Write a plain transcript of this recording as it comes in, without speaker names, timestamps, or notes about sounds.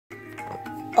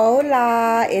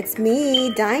Hola, it's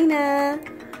me, Dinah.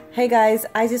 Hey guys,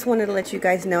 I just wanted to let you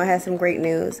guys know I have some great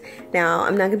news. Now,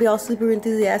 I'm not going to be all super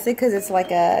enthusiastic because it's like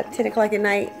 10 o'clock at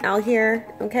night out here,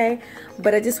 okay?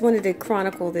 But I just wanted to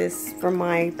chronicle this from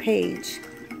my page.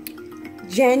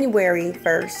 January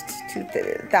 1st,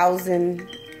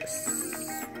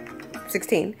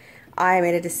 2016, I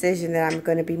made a decision that I'm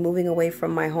going to be moving away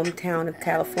from my hometown of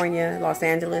California, Los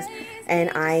Angeles,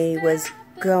 and I was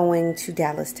going to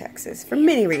Dallas, Texas for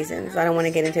many reasons. I don't want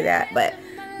to get into that, but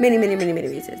many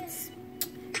reasons.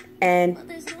 And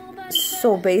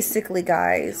so basically,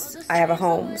 guys, I have a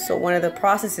home. So one of the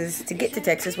processes to get to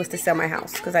Texas was to sell my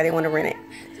house because I didn't want to rent it.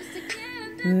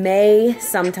 May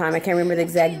sometime, I can't remember the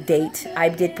exact date, I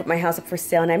did put my house up for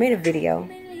sale and I made a video.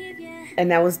 And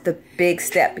that was the big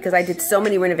step because I did so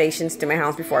many renovations to my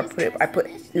house before I put it. I put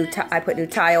new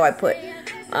tile, I put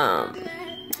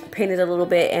painted a little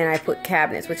bit, and I put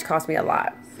cabinets, which cost me a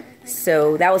lot.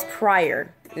 So that was prior,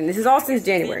 and this is all since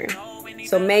January.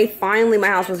 So May, finally my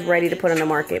house was ready to put on the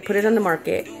market. Put it on the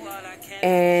market,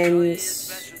 and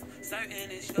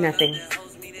nothing.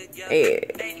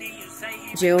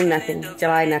 June, nothing.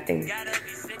 July, nothing.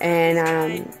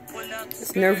 And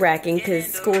it's nerve-wracking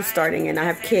because school's starting, and I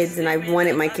have kids, and I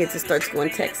wanted my kids to start school in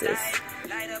Texas.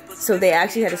 So they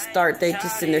actually had to start. They're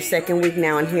just in their second week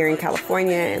now and here in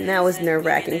California. And that was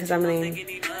nerve-wracking because I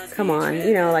mean, come on.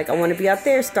 You know, like I want to be out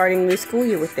there starting new school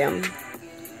year with them.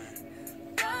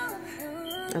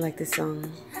 I like this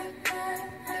song.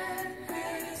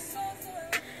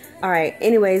 Alright,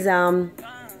 anyways, so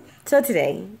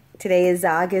today is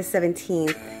August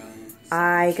 17th.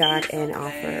 I got an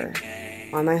offer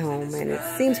on my home and it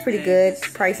seems pretty good.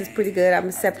 Price is pretty good. I'm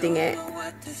accepting it.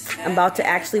 I'm about to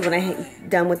actually, when I'm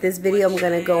done with this video, I'm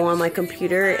going to go on my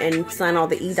computer and sign all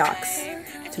the e-docs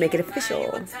to make it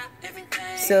official.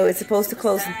 So it's supposed to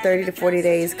close in 30 to 40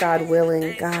 days, God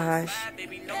willing. Gosh.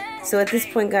 So at this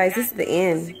point, guys, this is the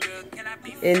end.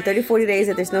 In 30 to 40 days,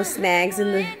 if there's no snags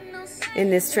in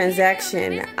this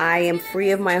transaction, I am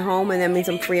free of my home, and that means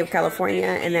I'm free of California,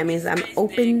 and that means I'm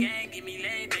open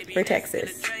for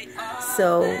Texas.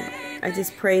 So I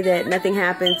just pray that nothing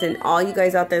happens, and all you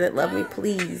guys out there that love me,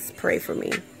 please pray for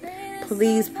me.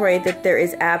 Please pray that there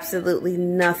is absolutely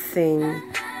nothing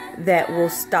that will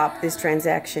stop this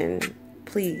transaction.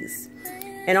 Please.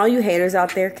 And all you haters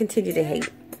out there, continue to hate.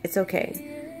 It's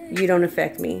okay. You don't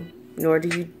affect me, nor do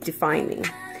you define me.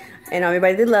 And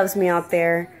everybody that loves me out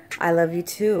there, I love you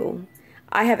too.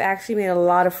 I have actually made a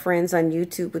lot of friends on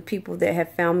YouTube with people that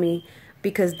have found me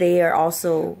because they are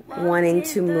also wanting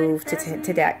to move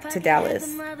to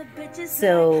Dallas.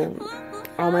 So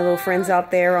all my little friends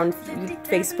out there on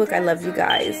Facebook, I love you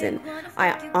guys, and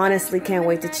I honestly can't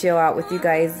wait to chill out with you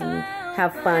guys and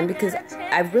have fun because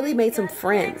I've really made some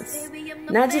friends.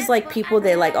 Not just like people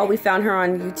that like, oh, we found her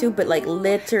on YouTube, but like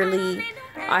literally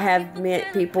I have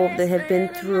met people that have been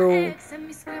through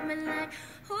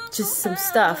just some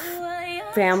stuff,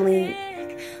 family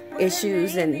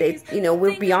issues, and they, you know,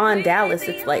 we're beyond Dallas.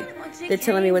 It's like they're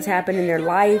telling me what's happened in their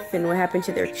life and what happened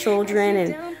to their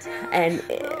children, and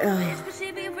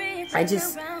I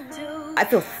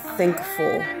feel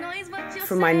thankful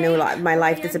for my new life, my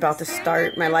life that's about to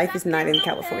start. My life is not in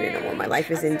California no more. My life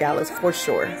is in Dallas for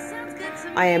sure.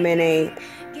 I am in a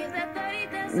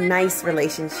nice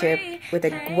relationship with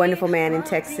a wonderful man in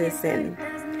Texas, and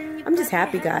I'm just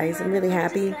happy, guys. I'm really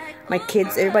happy. My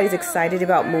kids, everybody's excited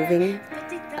about moving.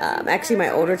 Actually,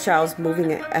 my older child's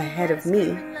moving ahead of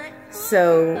me,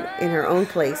 so in her own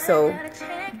place. So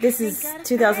this is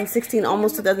 2016,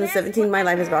 almost 2017. My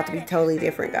life is about to be totally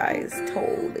different, guys.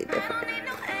 Totally different.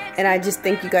 And I just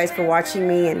thank you guys for watching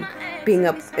me and being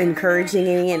up, encouraging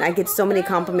me. And I get so many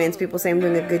compliments. People say I'm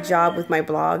doing a good job with my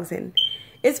blogs, and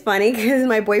it's funny because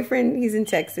my boyfriend, he's in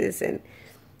Texas, and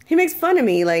he makes fun of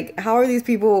me, like, how are these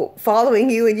people following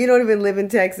you and you don't even live in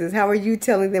Texas? How are you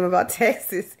telling them about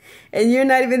Texas and you're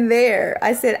not even there?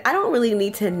 I said, I don't really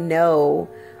need to know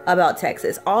about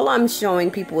Texas. All I'm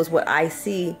showing people is what I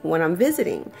see when I'm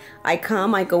visiting. I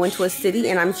come, I go into a city,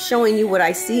 and I'm showing you what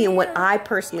I see and what I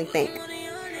personally think.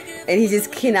 And he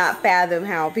just cannot fathom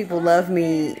how people love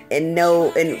me and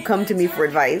know and come to me for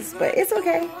advice. But it's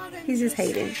okay. He's just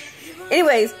hating.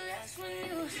 Anyways,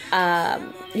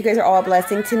 you guys are all a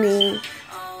blessing to me.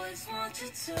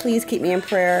 Please keep me in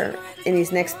prayer. In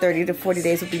these next 30 to 40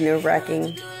 days will be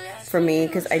nerve-wracking for me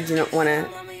because I do not want to.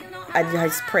 I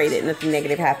just pray that nothing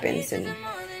negative happens. And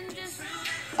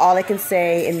all I can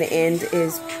say in the end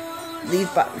is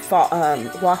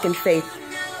walk in faith.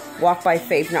 Walk by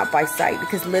faith, not by sight.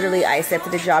 Because literally, I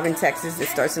accepted a job in Texas that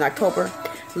starts in October.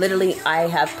 Literally, I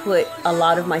have put a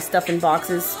lot of my stuff in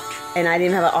boxes, and I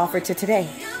didn't have an offer to today.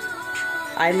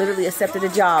 I literally accepted a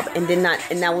job and did not,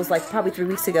 and that was like probably 3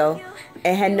 weeks ago,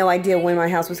 and had no idea when my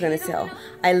house was going to sell.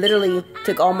 I literally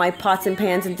took all my pots and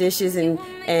pans and dishes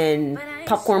and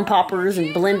popcorn poppers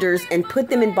and blenders and put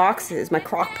them in boxes. My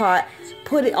crock pot,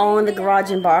 put it all in the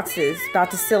garage in boxes,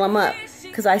 about to seal them up.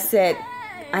 Because I said,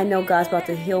 I know God's about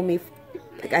to heal me.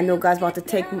 I know God's about to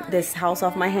take this house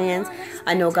off my hands.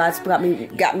 I know God's got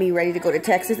me ready to go to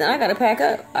Texas, and I got to pack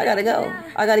up. I got to go.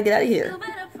 I got to get out of here.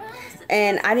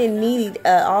 And I didn't need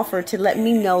an offer to let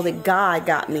me know that God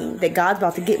got me, that God's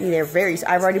about to get me there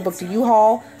I've already booked a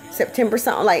U-Haul, September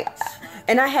something, like,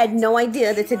 and I had no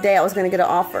idea that today I was going to get an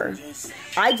offer.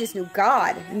 I just knew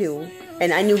God knew,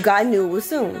 and I knew God knew it was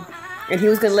soon. And he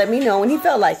was going to let me know when he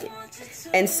felt like it.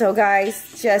 And so,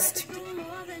 guys, just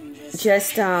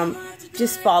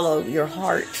follow your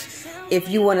heart. If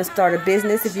you want to start a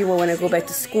business, if you want to go back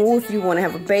to school, if you want to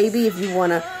have a baby, if you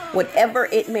want to, whatever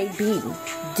it may be,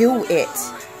 do it.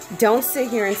 Don't sit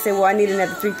here and say, well, I need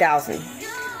another $3,000.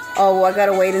 Oh, well, I got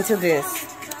to wait until this.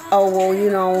 Oh, well, you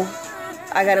know,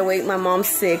 I got to wait. My mom's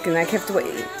sick and I kept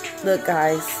waiting. Look,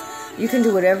 guys, you can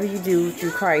do whatever you do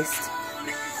through Christ.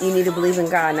 You need to believe in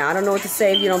God. Now, I don't know what to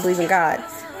say if you don't believe in God.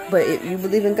 But if you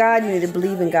believe in God, you need to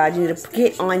believe in God. You need to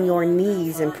get on your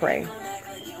knees and pray.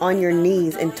 On your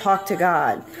knees and talk to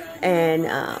God. And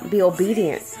be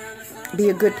obedient. Be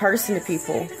a good person to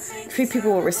people. Treat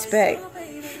people with respect.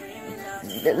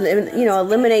 You know,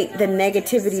 eliminate the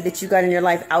negativity that you got in your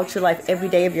life out your life every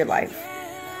day of your life.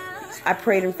 I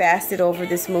prayed and fasted over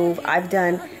this move. I've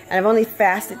only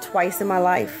fasted twice in my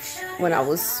life. When I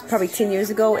was probably 10 years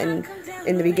ago and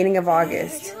in the beginning of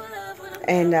August.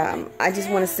 And I just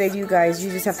want to say to you guys, you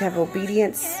just have to have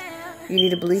obedience. You need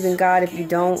to believe in God. If you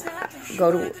don't,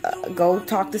 go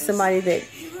talk to somebody that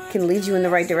can lead you in the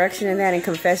right direction in that and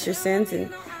confess your sins.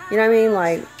 And you know what I mean?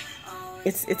 Like,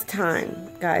 it's time,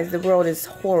 guys. The world is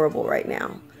horrible right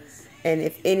now. And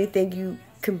if anything you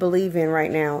can believe in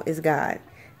right now is God.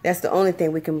 That's the only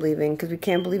thing we can believe in, because we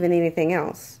can't believe in anything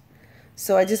else.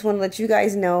 So I just want to let you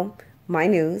guys know my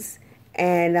news.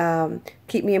 And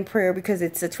keep me in prayer, because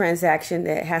it's a transaction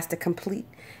that has to complete.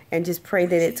 And just pray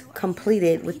that it's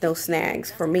completed with no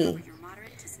snags for me.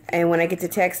 And when I get to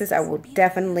Texas, I will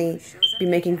definitely be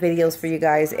making videos for you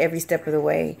guys every step of the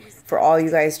way, for all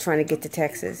you guys trying to get to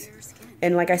Texas.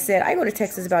 And like I said, I go to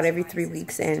Texas about every 3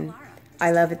 weeks, and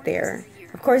I love it there.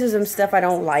 Of course, there's some stuff I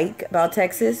don't like about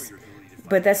Texas,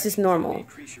 but that's just normal.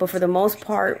 But for the most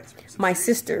part, my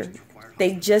sister,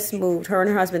 they just moved. Her and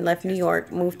her husband left New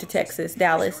York, moved to Texas,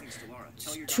 Dallas,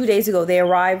 2 days ago. They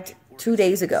arrived 2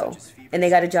 days ago, and they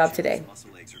got a job today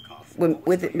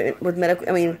with medical.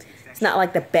 I mean, it's not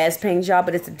like the best paying job,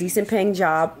 but it's a decent paying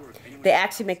job. They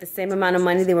actually make the same amount of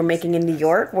money they were making in New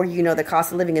York, where, you know, the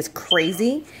cost of living is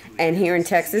crazy. And here in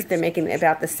Texas, they're making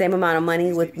about the same amount of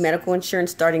money with medical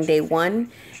insurance starting day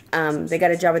one. They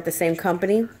got a job at the same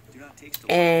company.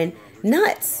 And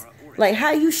nuts. Like,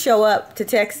 how you show up to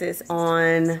Texas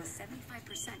on,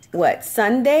 what,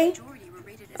 Sunday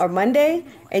or Monday,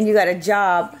 and you got a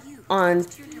job on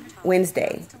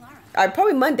Wednesday. Or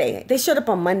probably Monday. They showed up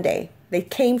on Monday. They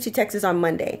came to Texas on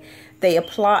Monday. They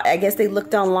applied. I guess they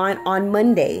looked online on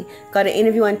Monday, got an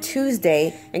interview on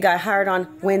Tuesday, and got hired on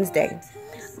Wednesday.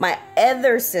 My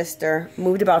other sister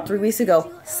moved about 3 weeks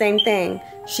ago. Same thing.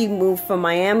 She moved from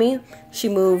Miami. She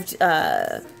moved,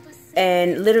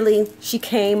 and literally she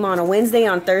came on a Wednesday.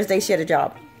 On Thursday, she had a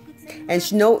job.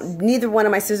 And neither one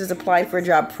of my sisters applied for a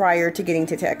job prior to getting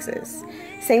to Texas.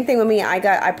 Same thing with me. I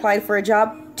applied for a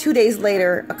job. 2 days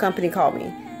later, a company called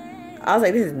me. I was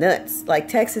like, this is nuts. Like,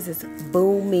 Texas is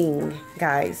booming,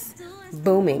 guys.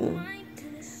 Booming.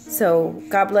 So,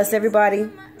 God bless everybody.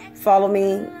 Follow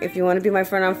me. If you want to be my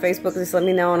friend on Facebook, just let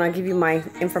me know and I'll give you my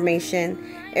information.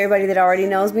 Everybody that already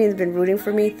knows me has been rooting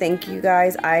for me. Thank you,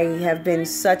 guys. I have been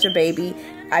such a baby.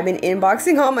 I've been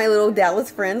inboxing all my little Dallas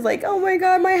friends like, oh my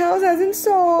God, my house hasn't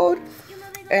sold.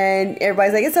 And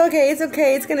everybody's like, it's okay,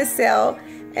 it's going to sell.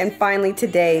 And finally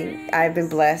today, I've been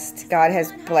blessed. God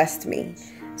has blessed me.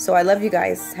 So I love you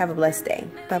guys. Have a blessed day.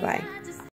 Bye-bye.